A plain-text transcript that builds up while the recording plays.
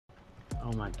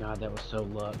Oh my god, that was so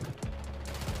luck.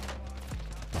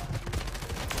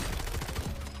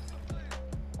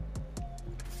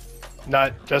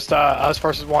 No, just us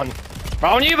versus one.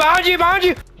 Behind you, behind you, behind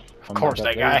you! Of course,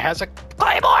 that guy has a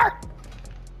claymore!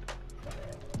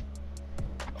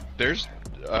 There's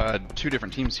 2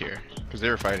 different teams here, because they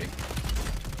were fighting.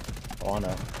 Oh, I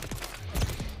know.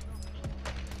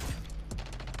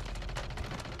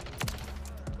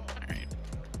 Alright.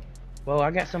 Well,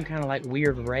 I got some kind of like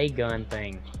weird ray gun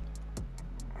thing.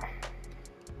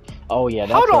 Oh yeah,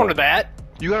 that's Hold on to that!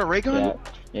 You got a ray gun?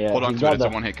 Yeah, yeah. Hold on he's to it, got it's a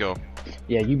the- one-hit kill.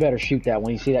 Yeah, you better shoot that.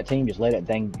 When you see that team, just let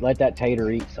that tater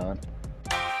eat, son.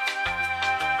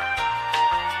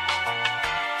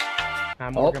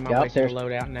 I'm working my way to the upstairs.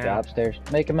 loadout now. Got upstairs.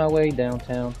 Making my way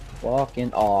downtown.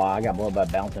 Walking. Oh, I got blown by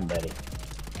Bouncing Betty.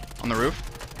 On the roof?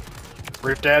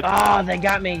 Roof dead. Oh, they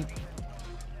got me.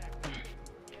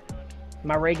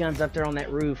 My ray gun's up there on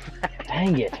that roof.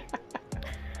 Dang it.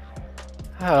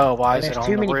 Oh, why is There's it on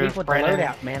too the many roof, people at the Brandon?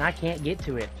 loadout, man. I can't get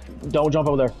to it. Don't jump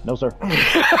over there. No, sir.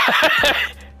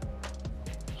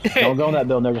 Don't go in that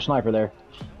building. There's a sniper there.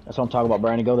 That's what I'm talking about,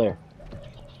 Brandon. Go there.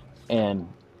 And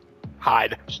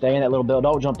Hide. stay in that little building.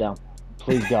 Don't jump down.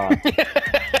 Please, God.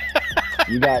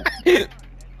 You got...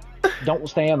 Don't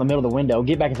stand in the middle of the window.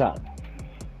 Get back inside.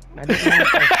 I didn't know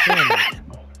if I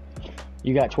was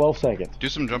You got 12 seconds. Do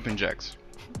some jumping jacks.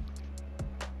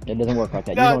 It doesn't work like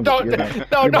that. No, You're don't, you're no, you're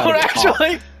about don't to get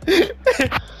caught. actually.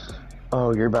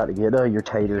 Oh, you're about to get your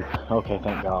tater. Okay,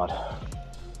 thank God.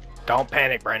 Don't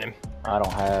panic, Brandon. I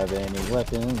don't have any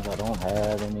weapons. I don't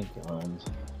have any guns.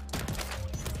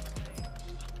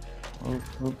 Oop,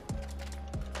 oop.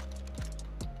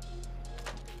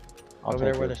 I'll Over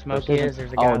there take where it. the smoke Precision. is,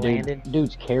 there's a guy dude, landed.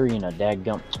 Dude's carrying a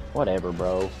dadgum. Whatever,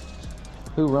 bro.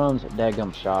 Who runs a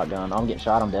dadgum shotgun? I'm getting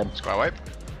shot. I'm dead. Squad wipe?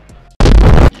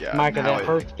 Yeah, Micah, now that it-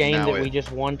 first game now that it- we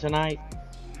just won tonight,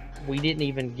 we didn't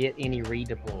even get any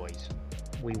redeploys.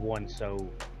 We won so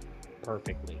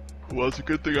perfectly. Well, it's a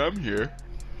good thing I'm here.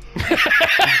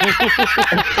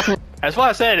 That's what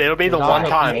I said. It'll be the There's one also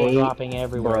time. people dropping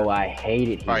everywhere. Bro, I hate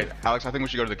it here. Alright, Alex, I think we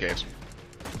should go to the caves.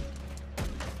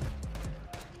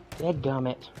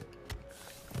 Dadgummit.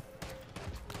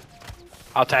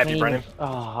 I'll tap you, Brandon.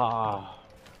 Oh,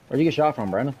 Where'd you get shot from,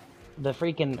 Brandon? the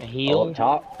freaking Oh, heel. up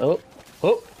top. Oh,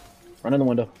 oh. Run in the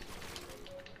window.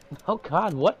 Oh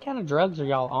God, what kind of drugs are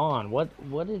y'all on? What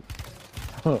is?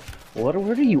 What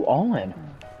are you on?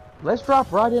 Let's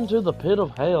drop right into the pit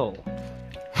of hell.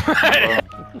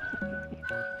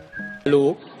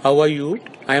 Hello, how are you?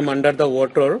 I am under the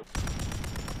water.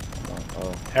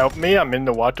 Oh, Help me, I'm in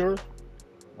the water.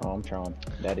 oh, I'm trying.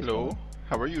 Daddy's Hello, coming.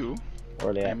 how are you? Where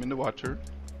are they at? I'm in the water.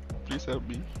 Please help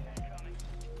me.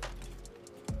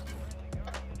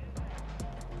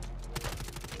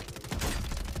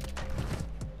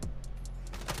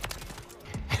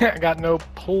 I got no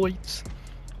points.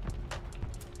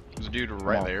 There's a dude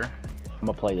right No. there. I'm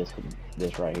gonna play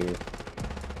this right here.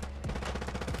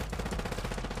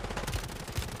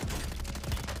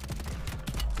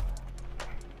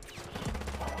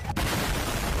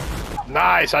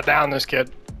 Nice, I downed this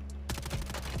kid.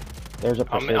 There's a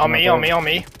On precision me, on me, up on me, there. on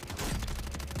me.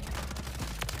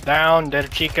 Down,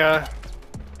 dead chica.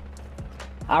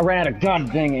 I ran out of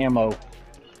goddamn ammo.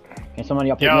 Can somebody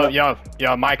up Yo, here?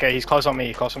 yo, Micah, he's close on me,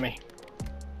 he's close on me.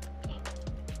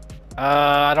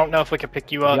 I don't know if we can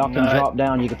pick you up. Y'all can drop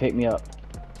down. You can pick me up.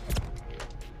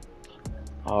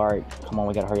 All right, come on,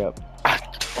 we gotta hurry up.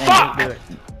 Fuck! Do it.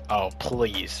 Oh,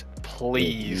 please,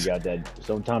 please. You got that.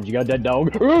 Sometimes you got that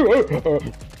dog.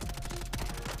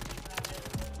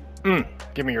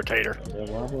 Give me your tater.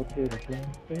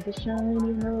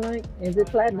 Is it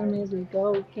platinum? Is it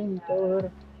gold? Can you throw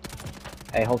it?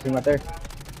 Hey, whole team right there.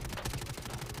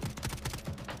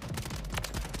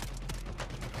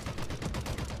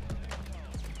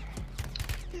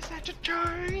 Is that your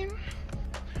time?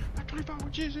 I 25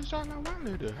 with Jesus all I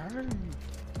wanted to have.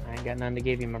 I ain't got nothing to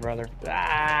give you, my brother.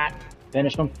 Ah!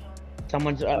 Finished them.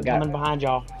 Someone's got coming it. behind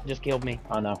y'all. Just killed me.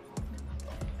 I know.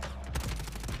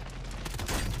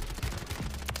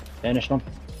 Finished them.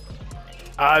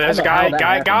 There's a How the hell guy, that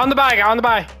guy happened? on the buy, guy on the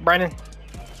buy. Brandon,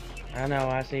 I know.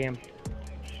 I see him.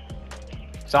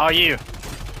 it's all you.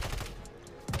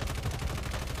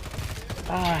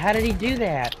 How did he do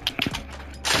that?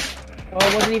 Oh,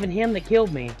 it wasn't even him that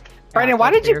killed me. Brandon, why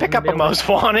did you Upstairs pick in up the a most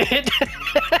wanted?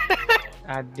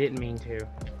 I didn't mean to.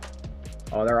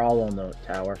 Oh, they're all on the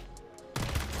tower.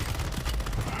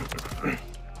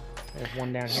 There's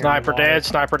one down here. in the Sniper water. dead,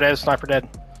 sniper dead, sniper dead.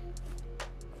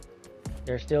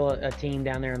 There's still a team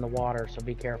down there in the water, so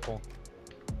be careful.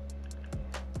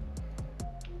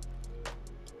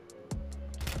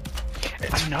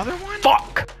 It's Another one?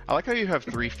 Fuck! I like how you have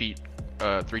 3 feet,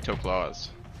 3-toe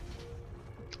claws.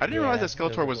 I didn't Yeah, realize that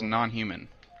Skeletor was visible. non-human.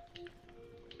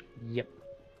 Yep.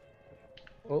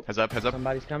 Oh, Heads up, heads up.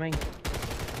 somebody's coming.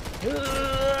 There's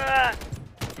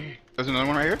another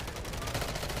one right here.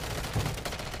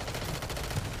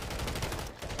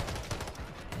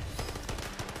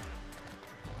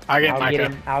 I get I'll Micah.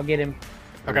 get him. I'll get him.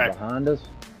 Okay, Behind us.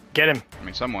 get him. I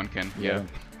mean, someone can. Yeah.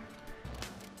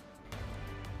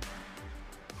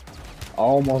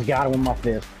 Almost got him with my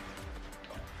fist.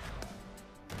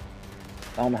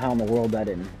 I don't know how in the world that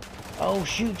didn't. Oh,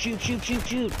 shoot, shoot, shoot, shoot,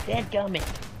 shoot. Dadgummit.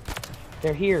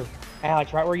 They're here.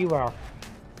 Alex, right where you are.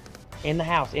 In the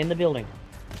house, in the building.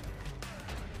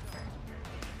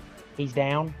 He's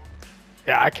down.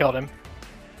 Yeah, I killed him.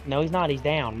 No, he's not. He's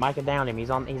down. Micah downed him. He's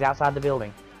outside the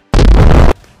building.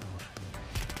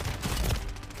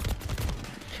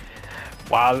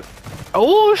 Wow.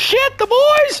 Oh shit, the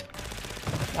boys!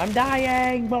 I'm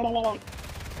dying. Blah, blah, blah.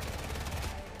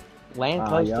 Land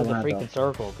close yeah, to I'm the gonna have freaking to-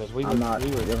 circle because we I'm were not. You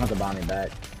don't have to buy me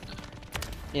back.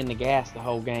 in the gas the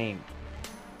whole game.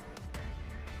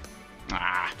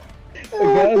 Ah. The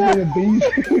guy's in a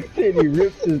beast and he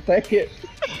rips his pants.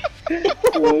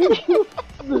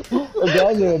 The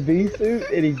guy's in a beast suit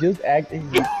and he just acting.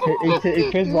 He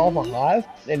pisses off a hive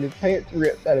and his pants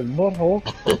rips out his butthole.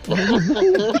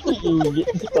 He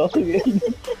gets stuck in.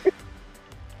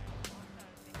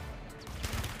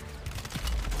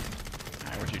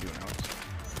 Alright, what you doing, Alex?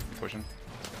 You pushing?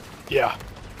 Yeah.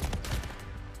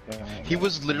 He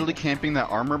was literally camping that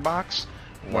armor box.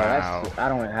 Well, Wow. I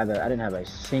didn't have a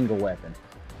single weapon.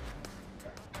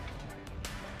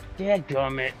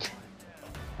 Dadgummit.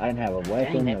 I didn't have a Dang,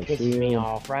 weapon, that no pisses me shield.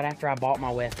 off. Right after I bought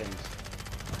my weapons.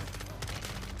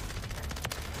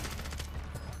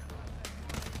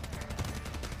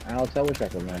 Alex, I wish I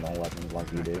could land on weapons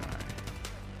like you do.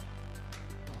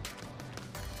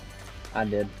 I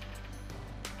did.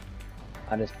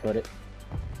 I just put it.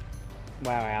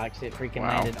 Wow, Alex, it freaking Wow.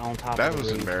 landed on top That of the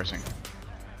was roof. embarrassing.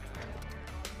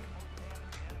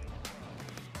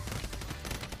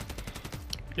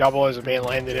 Y'all boys are being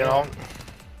landed in on.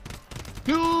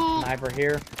 Sniper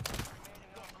here.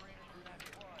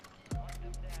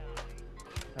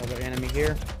 Other enemy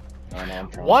here. I know, I'm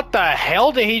trying. What the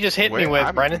hell did he just hit me Wait,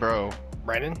 with, Brennan? Bro,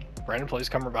 Brennan, please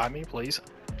come revive me, please.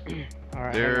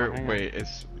 Alright, there. hang on. Wait,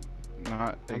 it's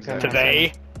not I'm exactly.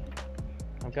 Today.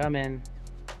 I'm coming.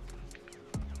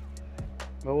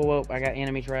 Whoa, whoa, whoa. I got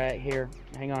enemies right here.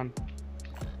 Hang on.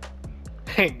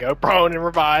 Go prone and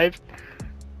revive.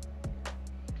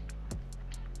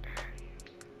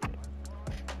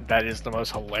 That is the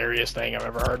most hilarious thing I've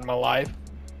ever heard in my life.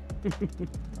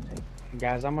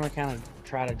 Guys, I'm gonna kind of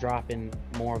try to drop in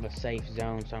more of a safe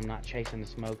zone so I'm not chasing the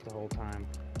smoke the whole time.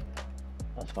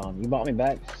 That's fine. You bought me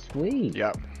back? Sweet.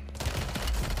 Yep.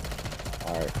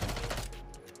 Alright.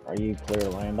 Are you clear to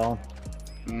land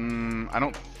on? I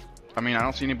don't. I mean, I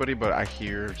don't see anybody, but I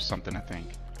hear something. I think.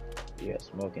 You got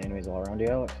smoking enemies all around you,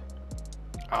 Alex?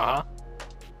 Uh-huh.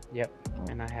 Yep.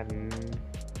 And I have...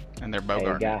 And they're Hey,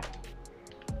 Bogart. guy.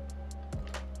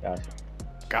 Guys.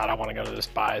 God, I want to go to this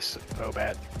buy so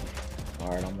bad.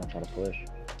 Alright, I'm gonna try to push.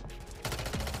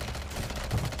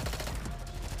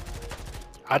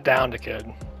 I downed a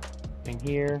kid. in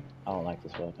here. I don't like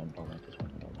this weapon. I don't like this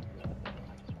weapon. I don't like this weapon. I don't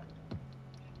like this weapon.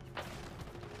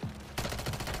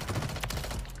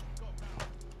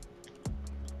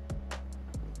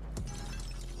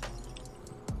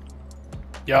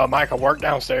 Yo, Michael, work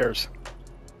downstairs.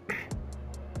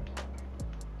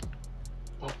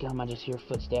 Dadgum, I just hear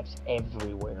footsteps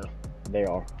everywhere. They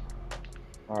are.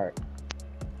 Alright.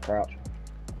 Crouch.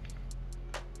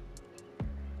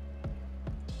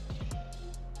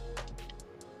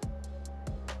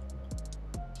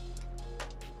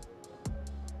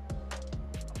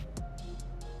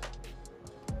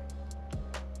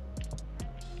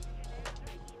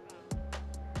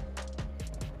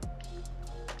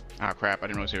 Ah, crap! I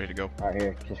didn't know which way to go. Alright,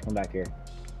 here. Just come back here.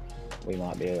 We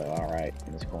might be alright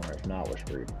in this corner. If not, we're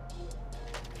screwed.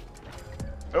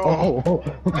 Oh,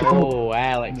 Oh,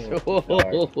 Alex.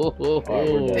 Alright, we're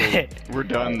done. we're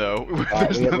done though. Alright,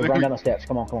 There's we nothing run we- down the steps.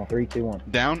 Come on, come on. 3, 2, 1.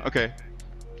 Down? Okay.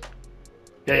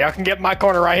 Yeah, y'all can get my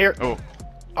corner right here. Oh,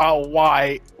 Oh,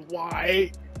 why?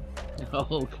 Why?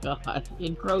 Oh, God.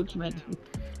 Encroachment.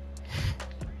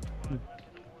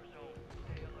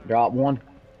 Drop 1.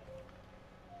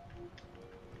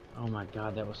 Oh, my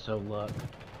God. That was so luck.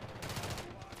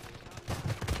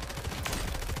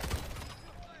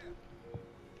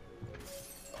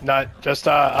 Not just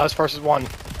us versus one.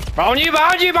 Behind you!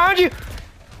 Behind you! Behind you!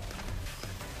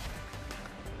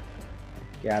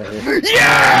 Get out of here.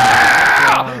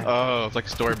 Yeah! Oh, it's like a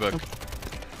storybook.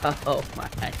 Oh my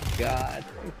god.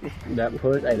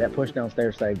 That push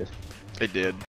downstairs saved us. It did.